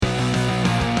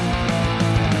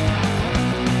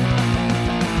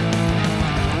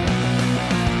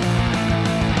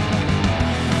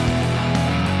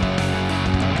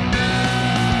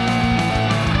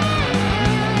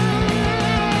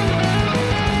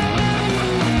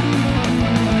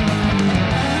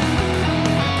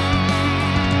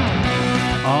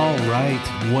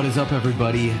is up,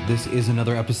 everybody? This is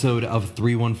another episode of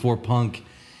 314 Punk,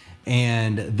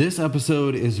 and this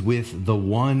episode is with the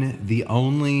one, the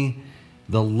only,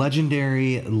 the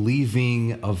legendary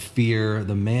Leaving of Fear,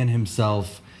 the man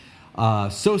himself.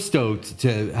 So stoked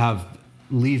to have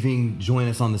Leaving join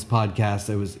us on this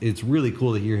podcast. It's really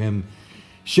cool to hear him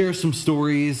share some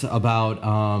stories about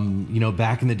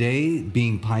back in the day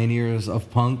being pioneers of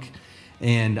punk.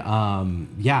 And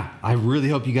I really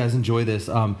hope you guys enjoy this.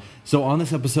 So on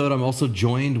this episode, I'm also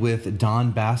joined with Don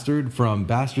Bastard from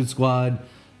Bastard Squad,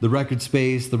 the record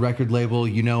space, the record label.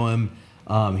 You know him.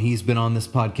 He's been on this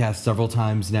podcast several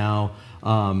times now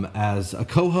as a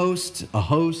co-host, a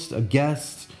host, a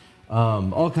guest,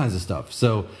 all kinds of stuff.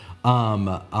 So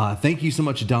thank you so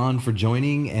much, Don, for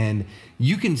joining. And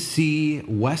you can see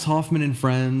Wes Hoffman and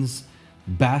Friends,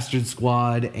 Bastard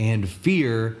Squad, and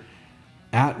Fear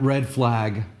at Red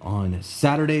Flag on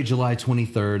Saturday, July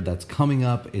 23rd. That's coming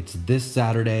up. It's this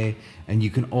Saturday. And you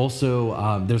can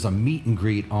also, there's a meet and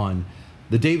greet on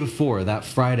the day before, that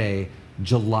Friday,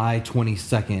 July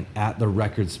 22nd at the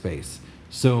Record Space.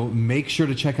 So make sure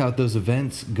to check out those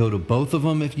events. Go to both of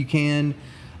them if you can.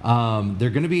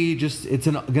 They're going to be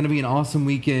going to be an awesome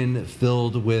weekend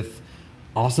filled with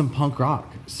awesome punk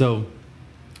rock. So,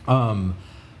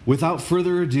 without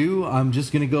further ado, I'm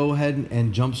just going to go ahead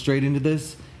and jump straight into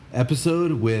this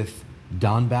episode with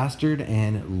Don Bastard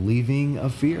and Leaving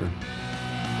of Fear.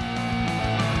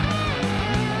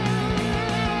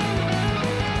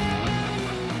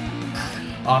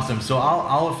 Awesome. So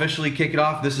I'll officially kick it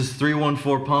off. This is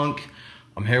 314 Punk.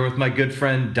 I'm here with my good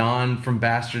friend Don from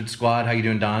Bastard Squad. How you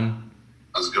doing, Don?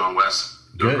 How's it going, Wes?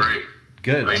 Doing great.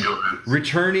 Good. How you doing, man?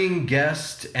 Returning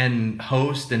guest and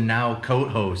host and now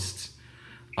co-host.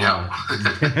 Yeah.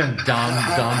 Don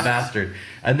Bastard.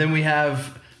 And then we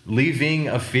have Leaving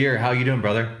of Fear. How you doing,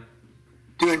 brother?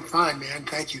 Doing fine, man.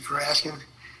 Thank you for asking.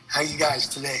 How you guys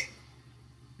today?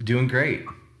 Doing great.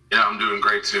 Yeah, I'm doing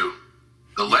great too.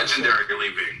 The legendary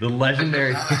Leaving. The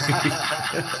legendary.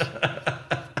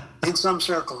 In some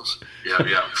circles.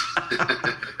 Yeah.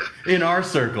 In our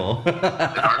circle. In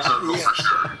our circle, for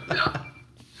sure. Yeah.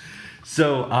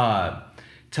 So,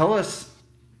 tell us,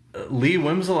 Lee,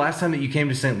 when was the last time that you came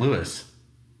to St. Louis?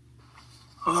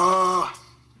 Was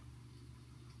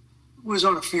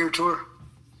on a Fear tour.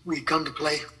 We'd come to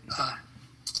play,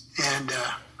 and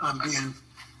I'm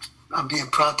being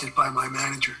prompted by my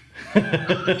manager.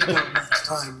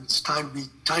 It's time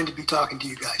to be talking to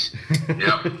you guys.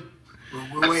 Yep.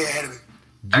 We're way ahead of it.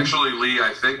 Actually, Lee,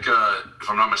 I think if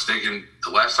I'm not mistaken,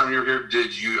 the last time you were here,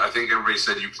 I think everybody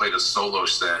said you played a solo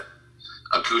set,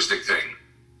 acoustic thing,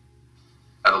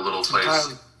 at a little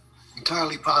place.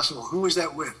 Entirely possible. Who was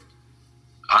that with?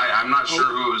 I'm not sure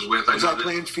who it was with. Was I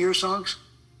playing Fear songs?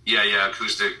 Yeah,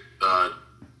 acoustic.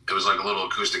 It was like a little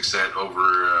acoustic set over.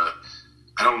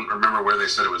 I don't remember where they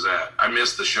said it was at. I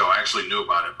missed the show. I actually knew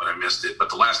about it, but I missed it. But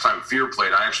the last time Fear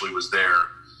played, I actually was there.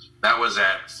 That was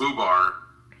at Fubar,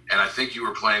 and I think you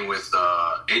were playing with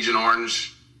Agent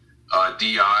Orange,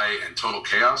 DI, and Total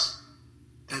Chaos.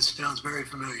 That sounds very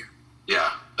familiar.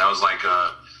 Yeah, that was like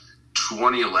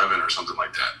 2011 or something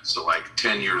like that. So like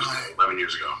 10 years, right. 11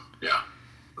 years ago. Yeah.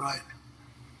 Right.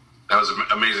 That was an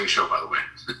amazing show, by the way.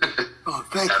 Oh,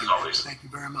 thank As you. always. Thank you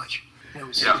very much.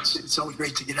 Yeah. It's always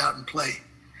great to get out and play.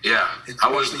 Yeah.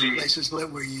 How was Especially places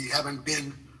where you haven't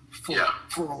been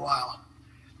for a while.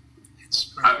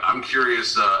 I'm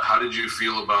curious, how did you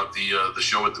feel about the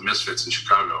show at the Misfits in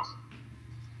Chicago?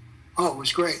 Oh, it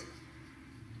was great.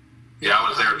 Yeah, I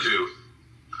was there too.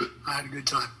 I had a good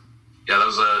time. Yeah, that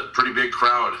was a pretty big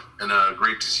crowd, and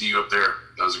great to see you up there.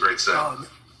 That was a great set. Oh,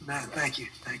 man, thank you.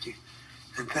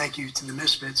 And thank you to the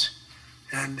Misfits.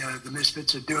 And the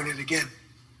Misfits are doing it again.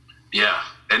 Yeah,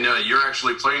 and you're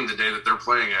actually playing the day that they're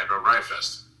playing at Riot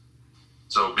Fest.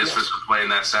 So Misfits are playing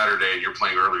that Saturday, and you're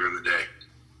playing earlier in the day.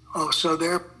 Oh, so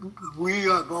we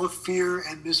are both Fear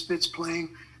and Misfits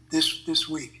playing this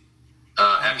week.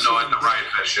 At the Riot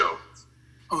Fest show.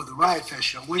 Oh, the Riot Fest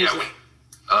show. When is that?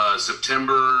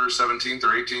 September 17th or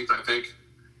 18th, I think.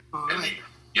 All right.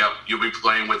 You'll be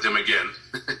playing with them again.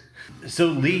 So,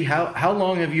 Lee, how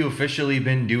long have you officially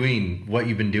been doing what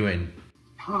you've been doing?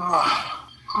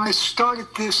 I started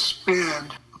this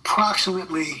band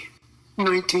approximately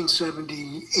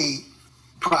 1978,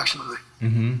 approximately.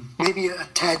 Mm-hmm. Maybe a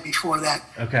tad before that,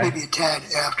 maybe a tad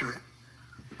after it.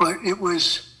 But it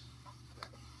was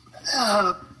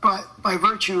by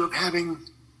virtue of having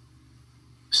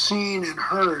seen and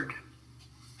heard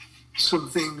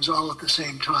some things all at the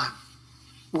same time.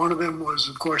 One of them was,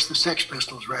 of course, the Sex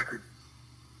Pistols record.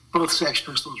 Both Sex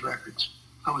Pistols records.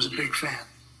 I was a big fan.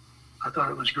 I thought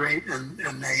it was great, and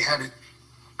they had it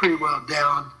pretty well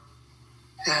down.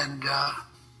 And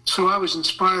so I was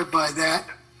inspired by that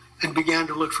and began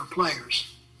to look for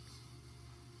players.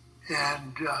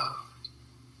 And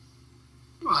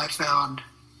I found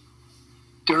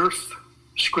Durf,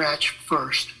 Scratch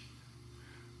first,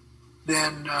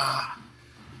 then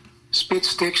Spit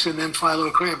Sticks, and then Philo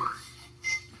Kramer.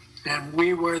 And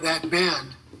we were that band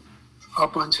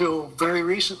up until very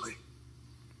recently.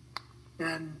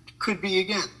 And could be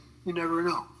again. You never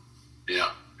know.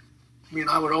 Yeah. I mean,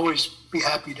 I would always be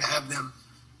happy to have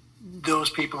those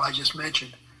people I just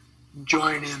mentioned,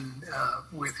 join in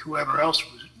with whoever else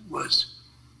was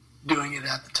doing it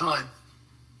at the time.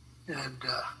 And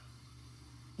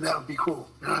that would be cool.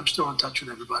 And I'm still in touch with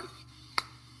everybody.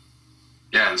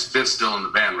 Yeah, and Spit's still in the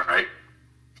band, right?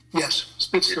 Yes,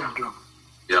 Spit's still in drum.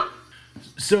 Yep.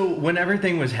 So when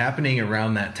everything was happening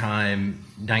around that time,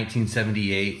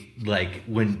 1978, like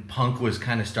when punk was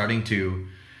kind of starting to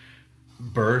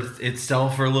birth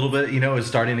itself for a little bit, it was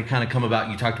starting to kind of come about.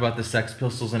 You talked about the Sex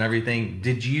Pistols and everything.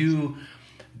 Did you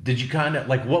kind of,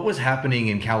 like, what was happening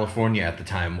in California at the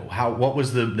time? What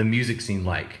was the music scene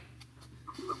like?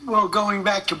 Well, going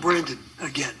back to Brendan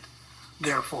again,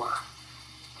 therefore,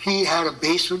 he had a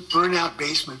basement, burnout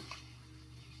basement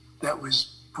that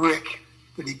was brick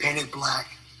that he painted black,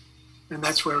 and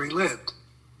that's where he lived.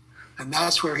 And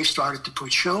that's where he started to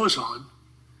put shows on.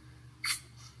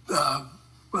 I'm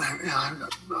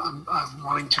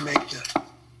wanting to make the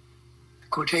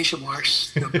quotation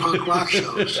marks, the punk rock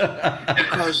shows,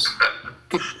 because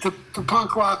the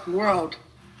punk rock world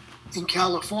in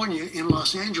California, in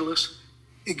Los Angeles,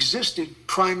 existed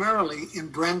primarily in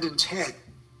Brendan's head.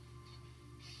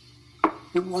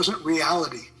 It wasn't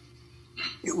reality.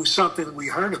 It was something we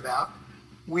heard about.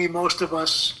 Most of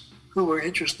us who were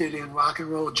interested in rock and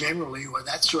roll generally, or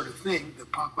that sort of thing, the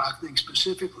punk rock thing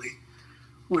specifically,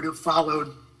 would have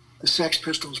followed the Sex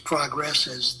Pistols' progress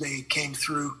as they came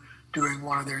through during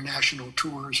one of their national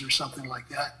tours or something like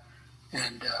that,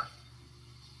 and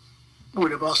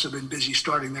would have also been busy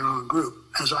starting their own group,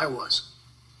 as I was,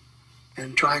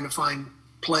 and trying to find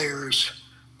players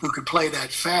who could play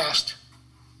that fast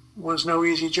was no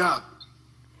easy job.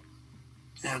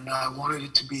 And I wanted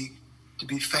it to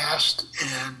be fast,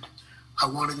 and I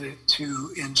wanted it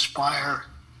to inspire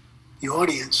the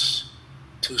audience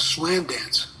to slam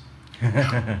dance.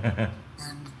 And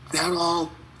that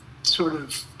all sort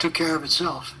of took care of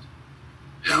itself.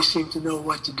 They seemed to know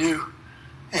what to do,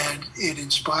 and it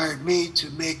inspired me to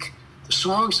make the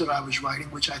songs that I was writing,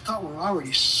 which I thought were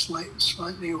already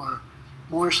slightly or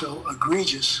more so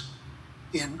egregious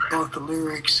in both the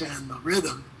lyrics and the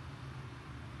rhythm.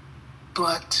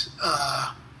 But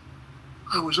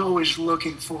I was always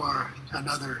looking for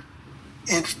another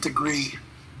nth degree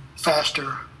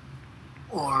faster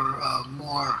or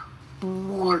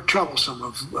more troublesome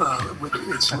with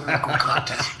its lyrical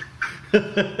content.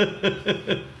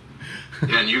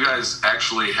 And you guys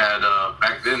actually had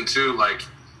back then too, like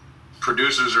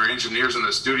producers or engineers in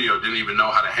the studio didn't even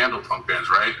know how to handle punk bands,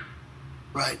 right?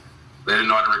 Right. They didn't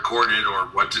know how to record it or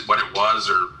what it was,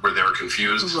 or where they were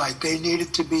confused. Right. They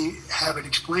needed to have it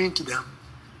explained to them.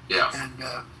 Yeah. And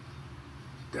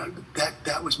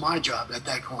that was my job at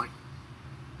that point.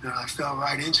 And I fell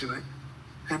right into it.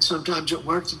 And sometimes it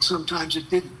worked and sometimes it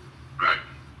didn't. Right.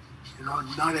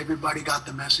 Not everybody got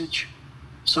the message.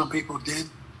 Some people did.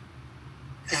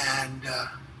 And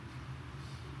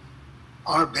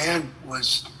our band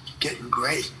was getting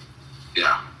great.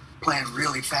 Yeah. Playing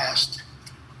really fast.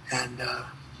 And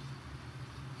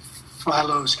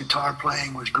Philo's guitar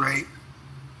playing was great.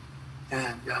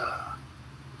 And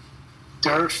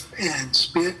Durf and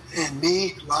Spit and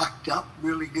me locked up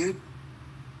really good.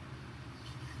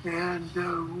 And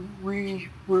we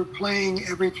were playing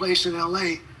every place in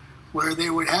LA where they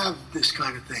would have this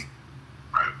kind of thing.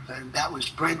 Right. And that was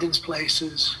Brendan's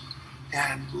places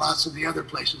and lots of the other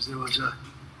places. There was a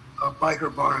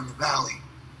biker bar in the Valley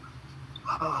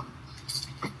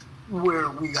where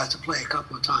we got to play a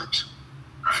couple of times.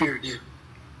 Fear did.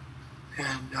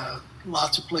 And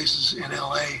lots of places in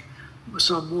LA,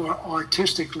 some more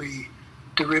artistically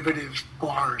derivative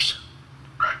bars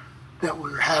that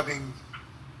were having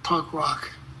punk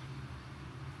rock,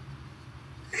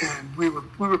 and we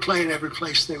were playing every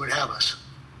place they would have us,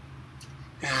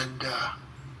 and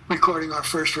recording our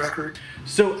first record.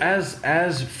 So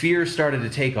as Fear started to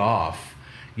take off,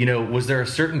 was there a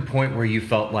certain point where you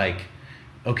felt like,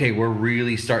 okay, we're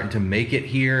really starting to make it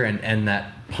here, and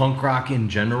that punk rock in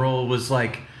general was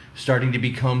like starting to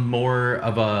become more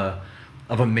of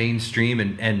a mainstream,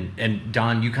 and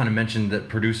Don, you kind of mentioned that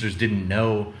producers didn't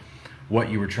know what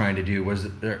you were trying to do. Was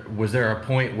there a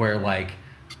point where, like,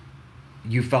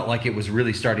 you felt like it was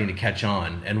really starting to catch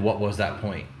on, and what was that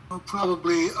point? Well,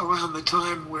 probably around the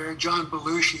time where John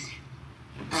Belushi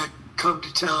had come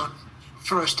to town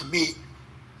for us to meet.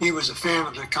 He was a fan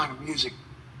of that kind of music,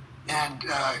 and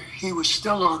he was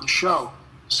still on the show,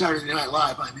 Saturday Night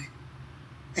Live, I mean,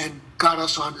 and got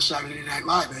us on to Saturday Night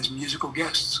Live as musical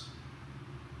guests.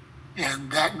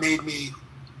 And that made me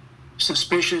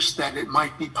suspicious that it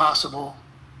might be possible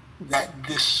that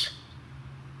this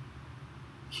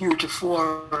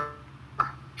heretofore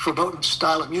verboten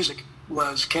style of music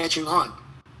was catching on.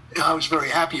 And I was very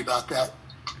happy about that,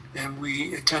 and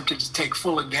we attempted to take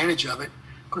full advantage of it,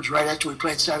 because right after we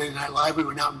played Saturday Night Live, we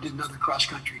went out and did another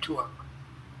cross-country tour.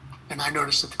 And I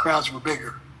noticed that the crowds were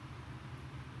bigger.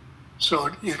 So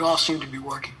it all seemed to be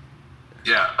working.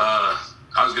 Yeah,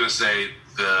 I was going to say,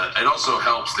 it also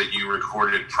helps that you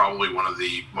recorded probably one of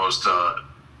the most,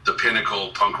 the pinnacle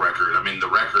punk record. I mean, the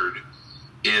record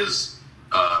is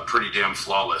pretty damn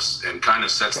flawless and kind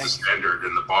of sets the standard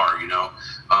in the bar, you know?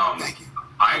 Thank you.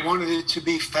 I wanted it to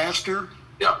be faster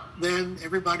than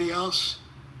everybody else.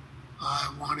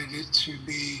 I wanted it to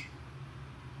be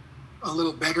a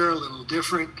little better, a little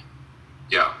different.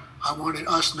 Yeah. I wanted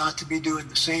us not to be doing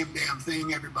the same damn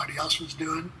thing everybody else was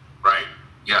doing. Right.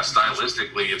 Yeah,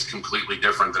 stylistically, it's completely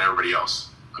different than everybody else.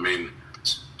 I mean...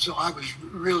 So I was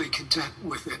really content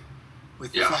with it,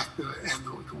 with the fact and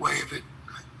the way of it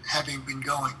having been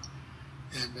going.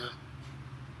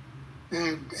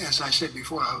 And as I said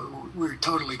before, we were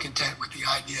totally content with the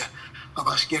idea of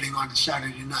us getting on to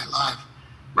Saturday Night Live.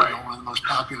 Right. You know, one of the most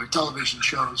popular television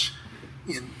shows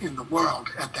in the world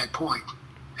at that point.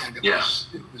 And it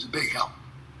was a big help.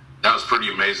 That was pretty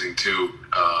amazing too,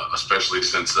 especially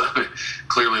since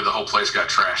clearly the whole place got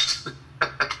trashed.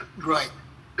 Right.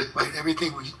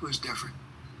 Everything was different.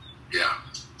 Yeah.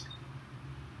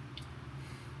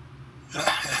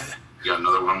 You got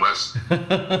another one, Wes?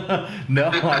 No,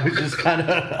 I was just kind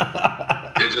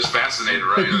of... You're just fascinated,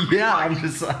 right? Yeah, I'm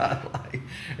just like...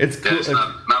 It's cool. It's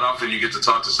not often you get to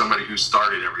talk to somebody who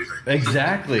started everything.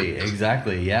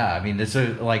 Exactly. Yeah, I mean, it's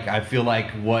like, I feel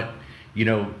like what, you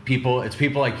know, it's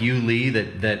people like you, Lee,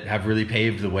 that have really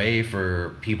paved the way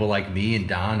for people like me and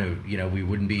Don, who, you know, we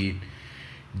wouldn't be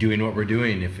doing what we're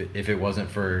doing if it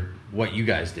wasn't for what you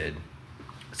guys did.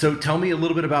 So tell me a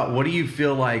little bit about, what do you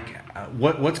feel like,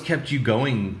 what's kept you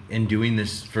going and doing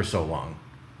this for so long?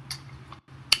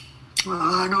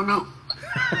 I don't know.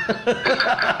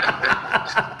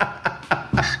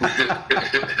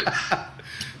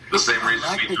 The same reason I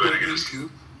like we do it, I guess.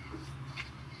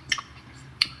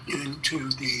 Into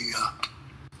the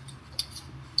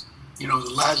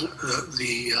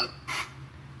the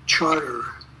charter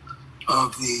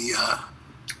of the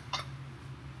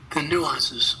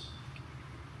nuances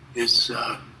is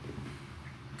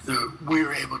we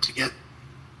were able to get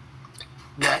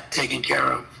that taken care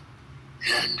of,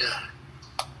 and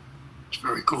it's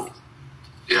very cool.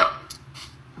 Yeah.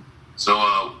 So,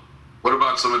 what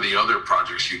about some of the other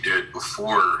projects you did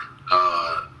before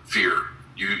Fear?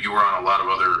 You were on a lot of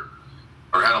other,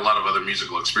 or had a lot of other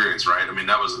musical experience, right? I mean,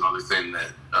 that was another thing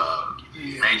that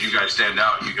made you guys stand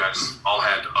out. You guys all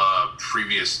had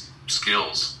previous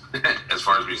skills as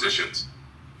far as musicians.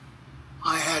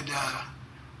 I had,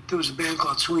 there was a band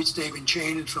called Sweet Stave and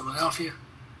Chain in Philadelphia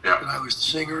that I was the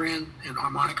singer in and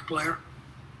harmonica player.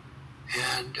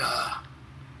 And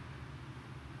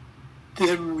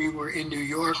then we were in New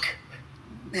York,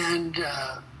 and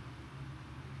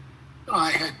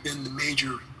I had been the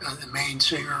main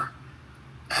singer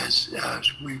as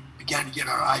we began to get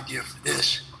our idea for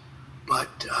this.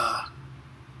 But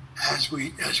as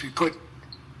we put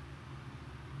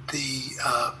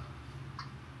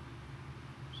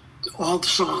all the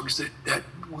songs that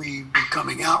we were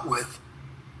coming out with,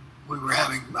 we were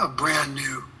having a brand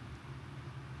new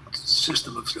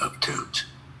system of tunes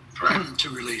to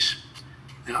release.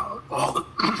 You know, all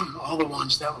the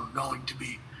ones that were going to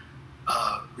be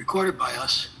recorded by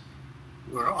us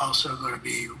were also going to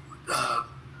be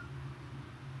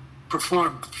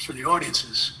performed for the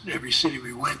audiences in every city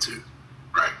we went to.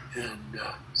 Right. And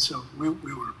so we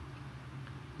were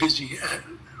busy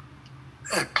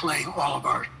at playing all of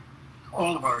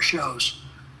our shows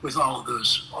with all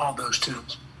those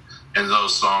tunes. And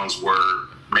those songs were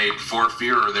made for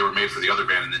Fear, or they were made for the other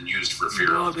band and then used for Fear?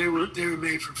 No, they were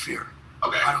made for Fear.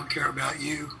 Okay. I Don't Care About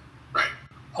You. Right.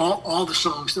 All the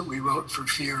songs that we wrote for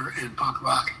Fear and punk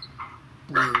rock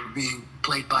were being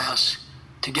played by us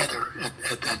together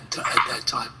at that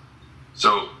time.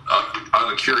 So,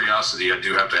 out of curiosity, I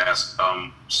do have to ask.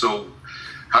 So,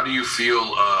 how do you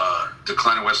feel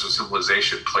Decline of Western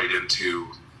Civilization played into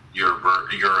your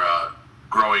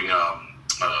growing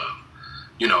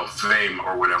fame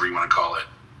or whatever you want to call it.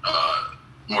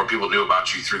 More people knew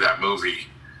about you through that movie.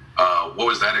 What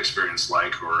was that experience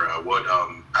like, or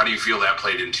how do you feel that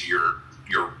played into your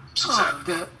success?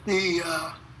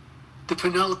 The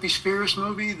Penelope Spheris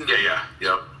movie.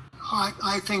 Yep.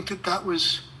 I think that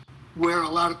was where a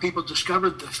lot of people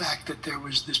discovered the fact that there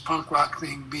was this punk rock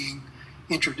thing being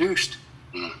introduced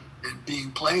and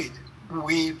being played.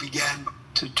 We began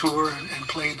to tour and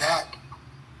play that.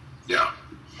 Yeah.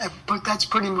 But that's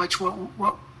pretty much what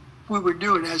we were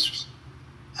doing as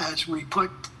we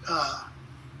put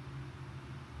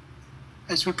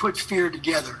Fear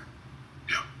together.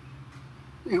 Yeah.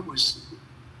 It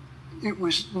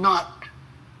was not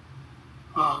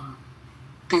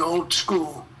the old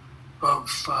school of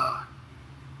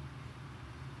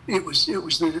it was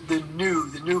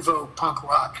the nouveau punk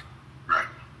rock. Right.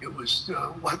 It was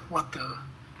what the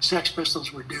Sex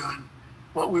Pistols were doing,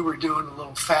 what we were doing a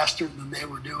little faster than they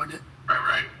were doing it.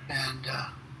 Right.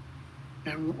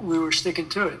 And we were sticking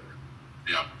to it.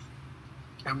 Yeah.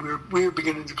 And we were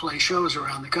beginning to play shows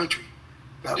around the country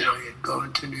that way,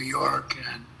 going to New York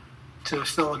and to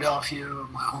Philadelphia,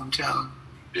 my hometown.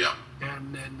 Yeah.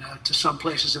 And then to some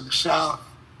places in the South,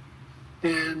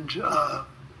 and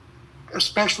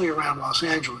especially around Los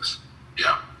Angeles.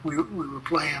 Yeah. We were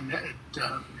playing at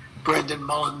Brendan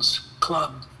Mullins'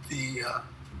 club, the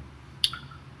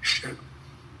shit.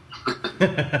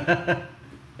 Yep.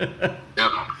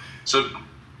 So,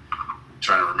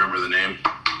 trying to remember the name.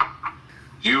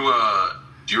 Do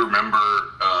you remember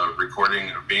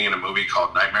recording or being in a movie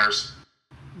called Nightmares?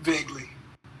 Vaguely.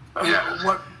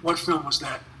 Yeah. What film was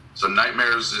that? So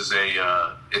Nightmares is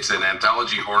it's an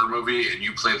anthology horror movie, and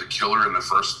you play the killer in the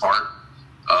first part,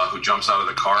 who jumps out of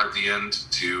the car at the end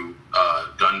to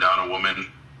gun down a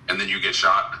woman, and then you get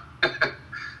shot.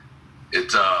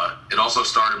 It also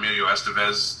starred Emilio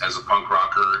Estevez as a punk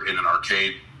rocker in an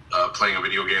arcade, playing a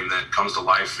video game that comes to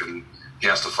life, and he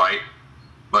has to fight.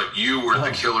 But you were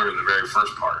the killer in the very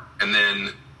first part, and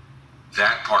then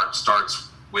that part starts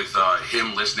with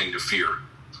him listening to Fear.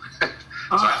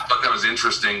 So I thought that was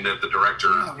interesting that the director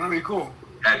very cool.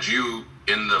 had you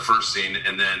in the first scene,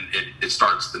 and then it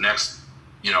starts the next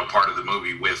part of the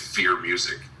movie with Fear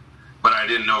music. But I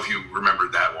didn't know if you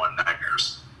remembered that one,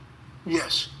 Nightmares.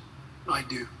 Yes, I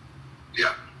do.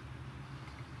 Yeah.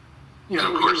 Yeah,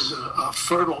 and it was a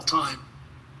fertile time.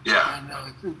 Yeah.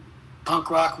 And punk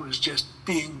rock was just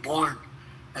being born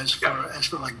as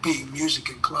for like being music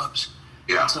in clubs.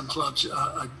 Yeah. And some clubs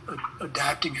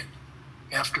adapting it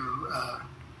after,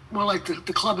 like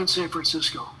the club in San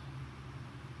Francisco,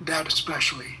 that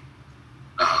especially,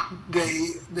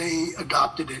 they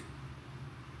adopted it.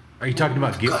 Are you talking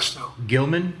about gusto.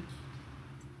 Gilman?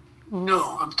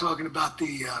 No, I'm talking about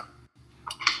the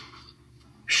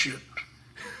shit.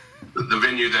 The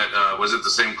venue that was it the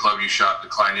same club you shot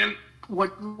Decline in?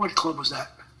 What club was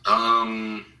that?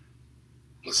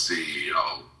 Let's see.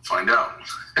 I'll find out.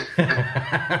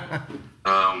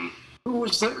 Who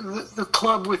was the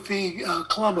club with the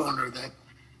club owner that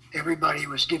everybody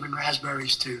was giving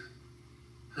raspberries to?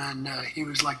 And he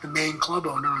was like the main club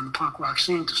owner on the punk rock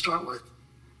scene to start with.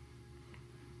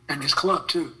 And his club,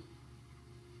 too.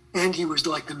 And he was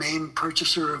like the main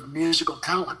purchaser of musical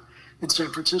talent in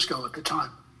San Francisco at the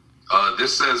time.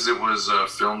 This says it was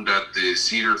filmed at the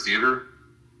Cedar Theater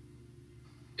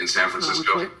in San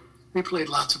Francisco. We played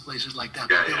lots of places like that.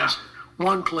 Yeah, but there was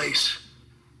one place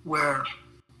where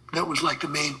that was like the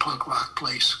main punk rock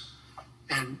place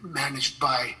and managed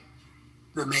by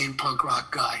the main punk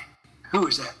rock guy. Who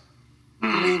is that? The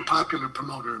main popular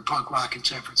promoter in punk rock in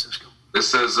San Francisco. This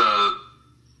says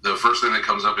the first thing that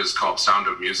comes up is called Sound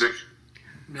of Music.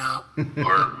 No.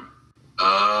 Or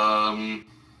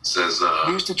says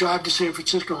we used to drive to San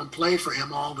Francisco and play for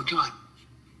him all the time.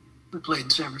 We played in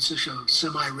San Francisco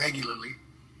semi-regularly,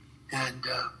 and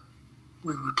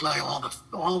we would play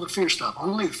all the Fear stuff,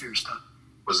 only the Fear stuff.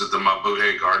 Was it the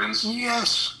Mabuhay Gardens?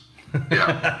 Yes.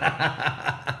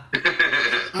 Yeah.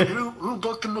 And who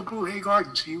booked the Mabuhay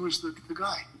Gardens? He was the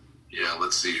guy. Yeah,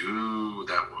 let's see who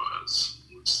that was.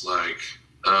 Looks like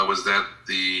was that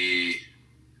the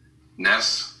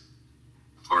Ness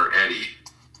or Eddie?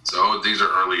 So these are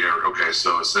earlier. Okay,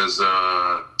 so it says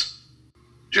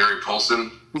Jerry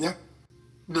Paulson. Yeah.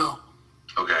 No.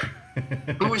 Okay.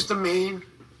 Who was the main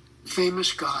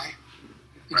famous guy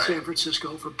in Right. San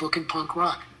Francisco for booking punk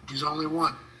rock? He's only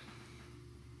one.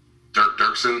 Dirk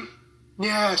Dirksen.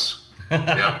 Yes.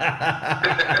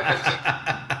 Yeah.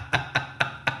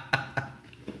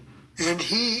 And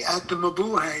he at the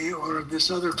Mabuhay, or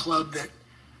this other club that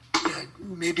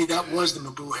maybe that was the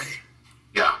Mabuhay,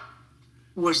 Yeah.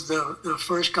 was the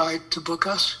first guy to book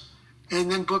us. and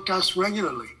then booked us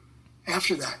regularly.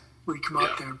 After that, we'd come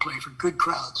out there and play for good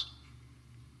crowds.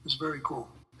 It was very cool.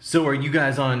 So are you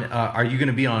guys on, are you going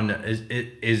to be on,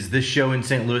 is this show in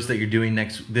St. Louis that you're doing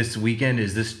this weekend,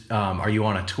 is this, are you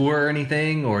on a tour or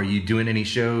anything, or are you doing any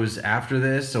shows after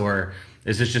this, or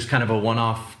is this just kind of a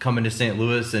one-off coming to St.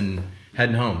 Louis and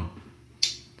heading home?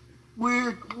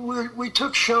 We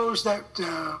took shows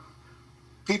that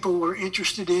people were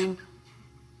interested in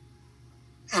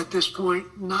at this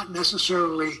point, not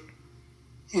necessarily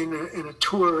in a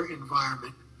tour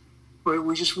environment, where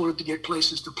we just wanted to get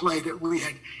places to play that we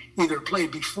had either played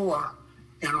before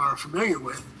and are familiar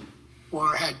with,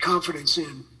 or had confidence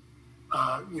in,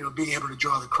 being able to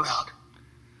draw the crowd.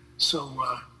 So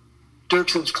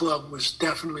Dirkson's Club was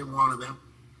definitely one of them.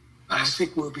 I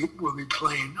think we'll be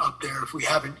playing up there if we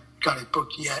haven't got it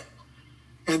booked yet.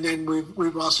 And then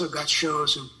we've also got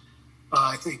shows in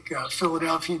I think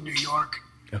Philadelphia, New York,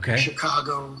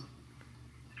 Chicago.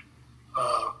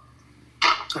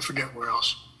 I forget where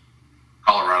else.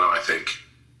 Colorado, I think.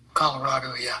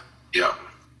 Colorado, yeah. Yeah.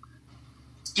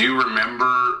 Do you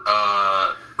remember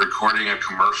recording a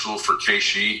commercial for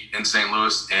K-Shi in St.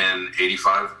 Louis in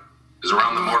 '85? It was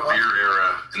around the More Beer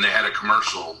era, and they had a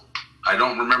commercial. I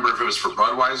don't remember if it was for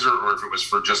Budweiser or if it was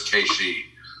for just K-Shi,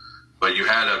 but you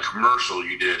had a commercial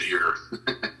you did here.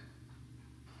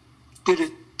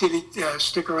 Did it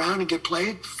stick around and get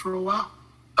played for a while?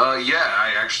 Yeah,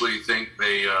 I actually think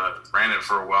they ran it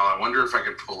for a while. I wonder if I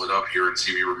could pull it up here and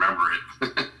see if you remember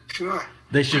it. Sure.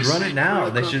 They should run it now.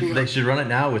 They should run it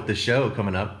now with the show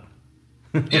coming up.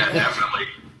 Yeah, definitely.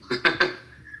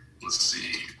 Let's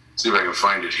see if I can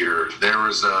find it here. There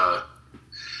was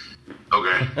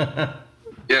okay.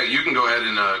 Yeah, you can go ahead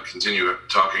and continue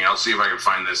talking. I'll see if I can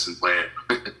find this and play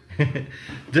it.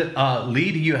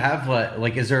 Lee, do you have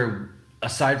is there,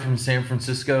 aside from San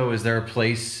Francisco, is there a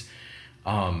place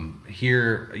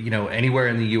here, anywhere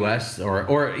in the U.S.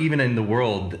 or even in the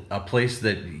world, a place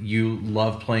that you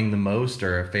love playing the most,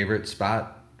 or a favorite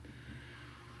spot?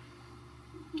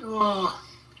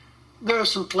 There are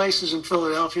some places in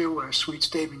Philadelphia where Sweet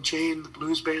Stave & Chain, the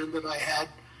blues band that I had,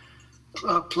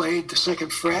 played the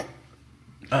Second Fret.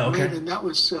 Oh, okay. And that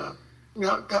was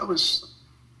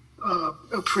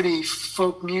a pretty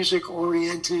folk music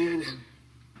oriented and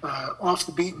off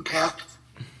the beaten path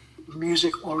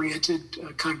music oriented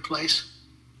kind of place,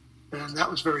 and that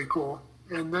was very cool.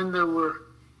 And then there was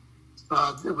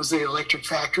the Electric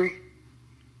Factory,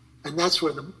 and that's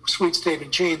where the Sweet Stave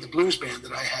 & Chain, the blues band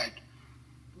that I had,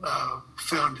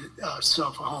 found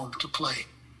itself a home to play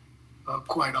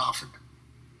quite often.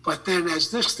 But then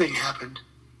as this thing happened,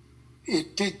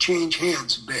 it did change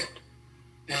hands a bit,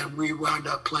 and we wound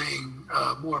up playing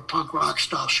more punk rock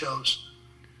style shows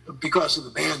because of the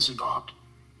bands involved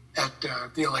at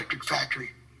the Electric Factory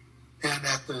and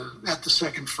at the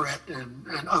Second Fret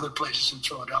and other places in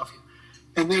Philadelphia.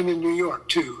 And then in New York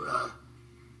too,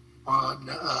 on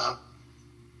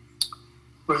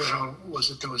where the hell was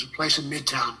it? There was a place in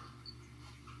Midtown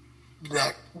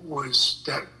that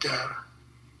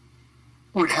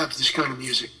would have this kind of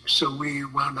music. So we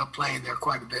wound up playing there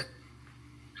quite a bit.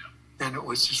 And it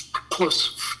was just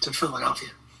close to Philadelphia.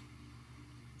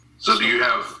 So do you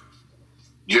have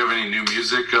any new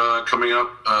music coming up?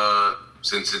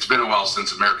 Since it's been a while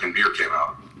since American Beer came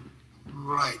out.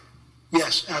 Right.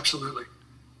 Yes, absolutely.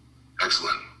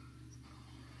 Excellent.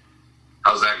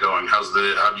 How's that going? How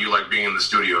do you like being in the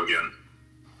studio again?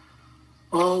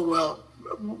 Oh, well,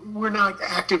 we're not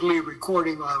actively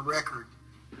recording our record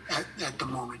at the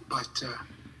moment, but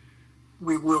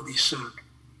we will be soon.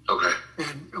 Okay.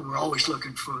 And we're always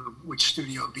looking for which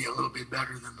studio would be a little bit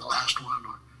better than the last one,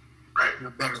 or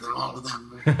better than all of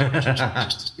them,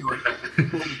 just to see what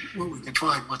we can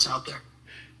find, what's out there.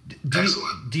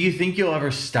 Do you think you'll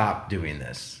ever stop doing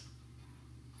this?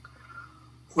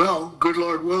 Well, good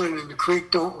Lord willing, and the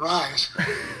creek don't rise.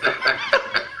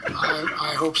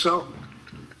 I hope so.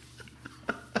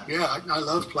 Yeah, I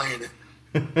love playing it.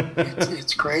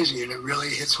 It's crazy, and it really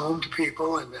hits home to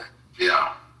people. And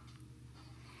yeah.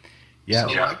 So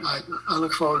I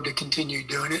look forward to continue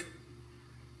doing it.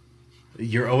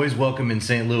 You're always welcome in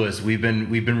St. Louis. We've been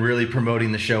really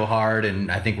promoting the show hard,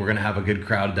 and I think we're going to have a good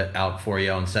crowd out for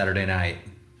you on Saturday night.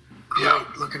 Yeah,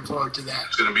 looking forward to that.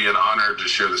 It's going to be an honor to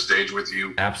share the stage with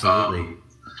you. Absolutely.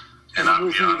 And I'm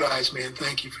with you guys, man.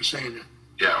 Thank you for saying it.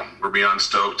 Yeah, we're beyond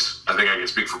stoked. I think I can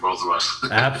speak for both of us.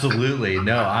 Absolutely.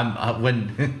 No, I'm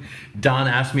when Don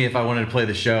asked me if I wanted to play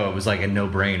the show, it was like a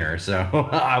no-brainer. So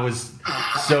I was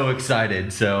so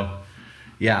excited. So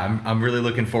yeah, I'm really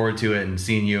looking forward to it and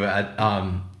seeing you at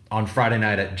on Friday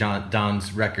night at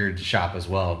Don's record shop as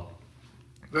well.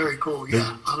 Very cool.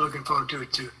 Yeah, I'm looking forward to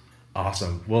it too.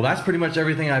 Awesome. Well, that's pretty much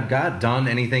everything I've got. Don,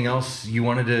 anything else you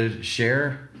wanted to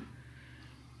share?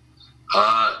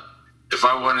 If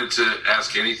I wanted to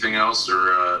ask anything else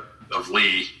or of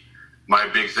Lee, my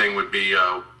big thing would be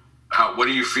what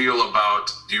do you feel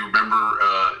about? Do you remember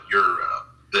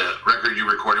the record you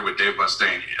recorded with Dave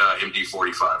Mustaine,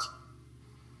 MD45?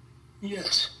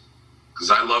 Yes.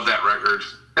 Because I love that record,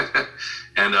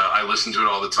 and I listen to it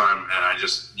all the time, and I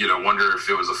just wonder if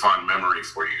it was a fond memory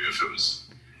for you, if it was.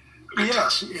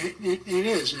 Yes, it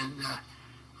is, and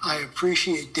I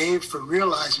appreciate Dave for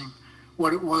realizing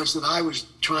what it was that I was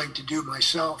trying to do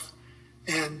myself,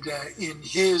 and in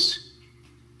his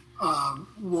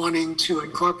wanting to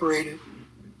incorporate it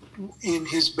in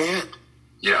his band,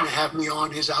 and have me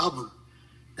on his album.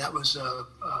 That was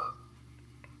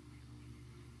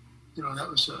that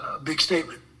was a big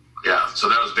statement. Yeah, so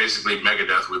that was basically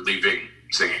Megadeth with Lee Ving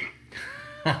singing.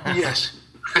 Yes.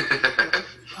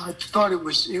 I thought it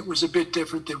was a bit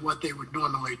different than what they would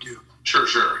normally do.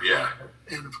 Sure, yeah.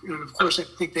 And of course, I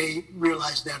think they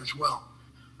realized that as well.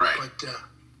 Right. But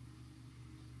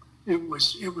it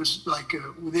was like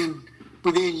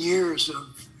within years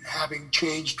of having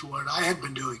changed what I had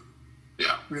been doing.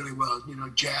 Yeah. Really well,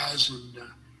 jazz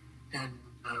and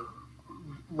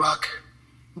rock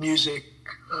music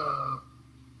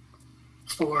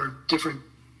for different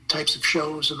types of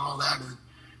shows and all that. And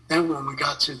then when we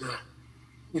got to the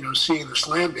seeing the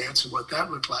slam dance and what that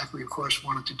looked like, we of course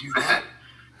wanted to do that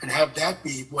and have that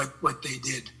be what they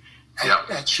did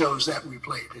at shows that we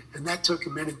played. And that took a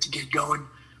minute to get going,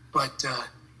 but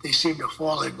they seemed to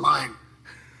fall in line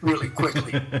really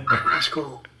quickly. That's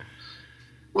cool.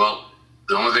 Well,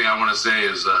 the only thing I want to say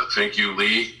is thank you,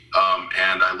 Lee,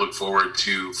 and I look forward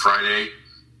to Friday,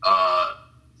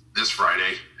 this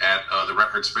Friday at the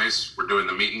Record Space. We're doing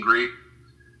the meet and greet.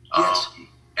 Yes.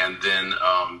 And then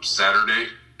Saturday,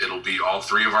 it'll be all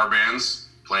three of our bands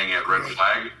playing at Red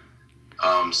Flag.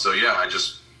 So yeah, I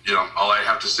just, all I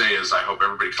have to say is I hope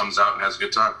everybody comes out and has a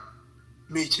good time.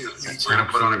 Me too. We're going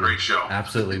to put on a great show.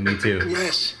 Absolutely, me too.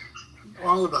 Yes,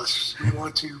 all of us. We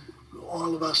want to,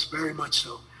 all of us, very much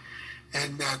so.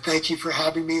 And thank you for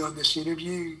having me on this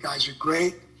interview. You guys are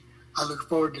great. I look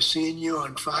forward to seeing you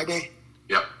on Friday.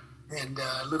 Yep. And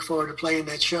I look forward to playing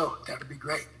that show. That would be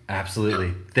great. Absolutely.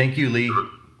 Yep. Thank you, Lee.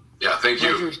 Yeah, thank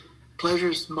you.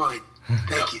 Pleasure's mine.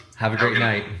 Thank you. Have a great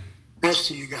night. Best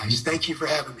to you guys. Thank you for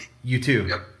having me. You too.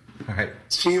 Yep. All right.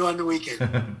 See you on the weekend.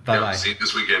 Bye-bye. See you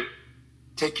this weekend.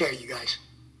 Take care, you guys.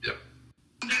 Yep.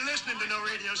 You're listening to no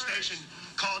radio station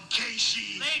called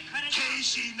KC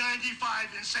 95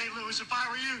 in St. Louis. If I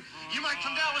were you, you might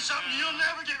come down with something you'll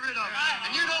never get rid of.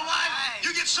 And you know what?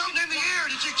 You get something in the ear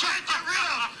that you can't get rid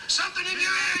of. Something in your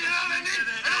ear, you know what I mean?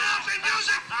 And it won't be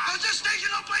music, because this station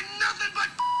don't play nothing but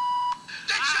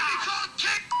that should be called K,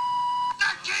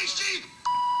 not KC.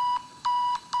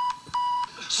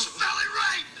 Spell it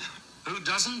right. Who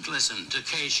doesn't listen to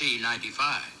KC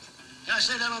 95? Can I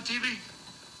say that on TV?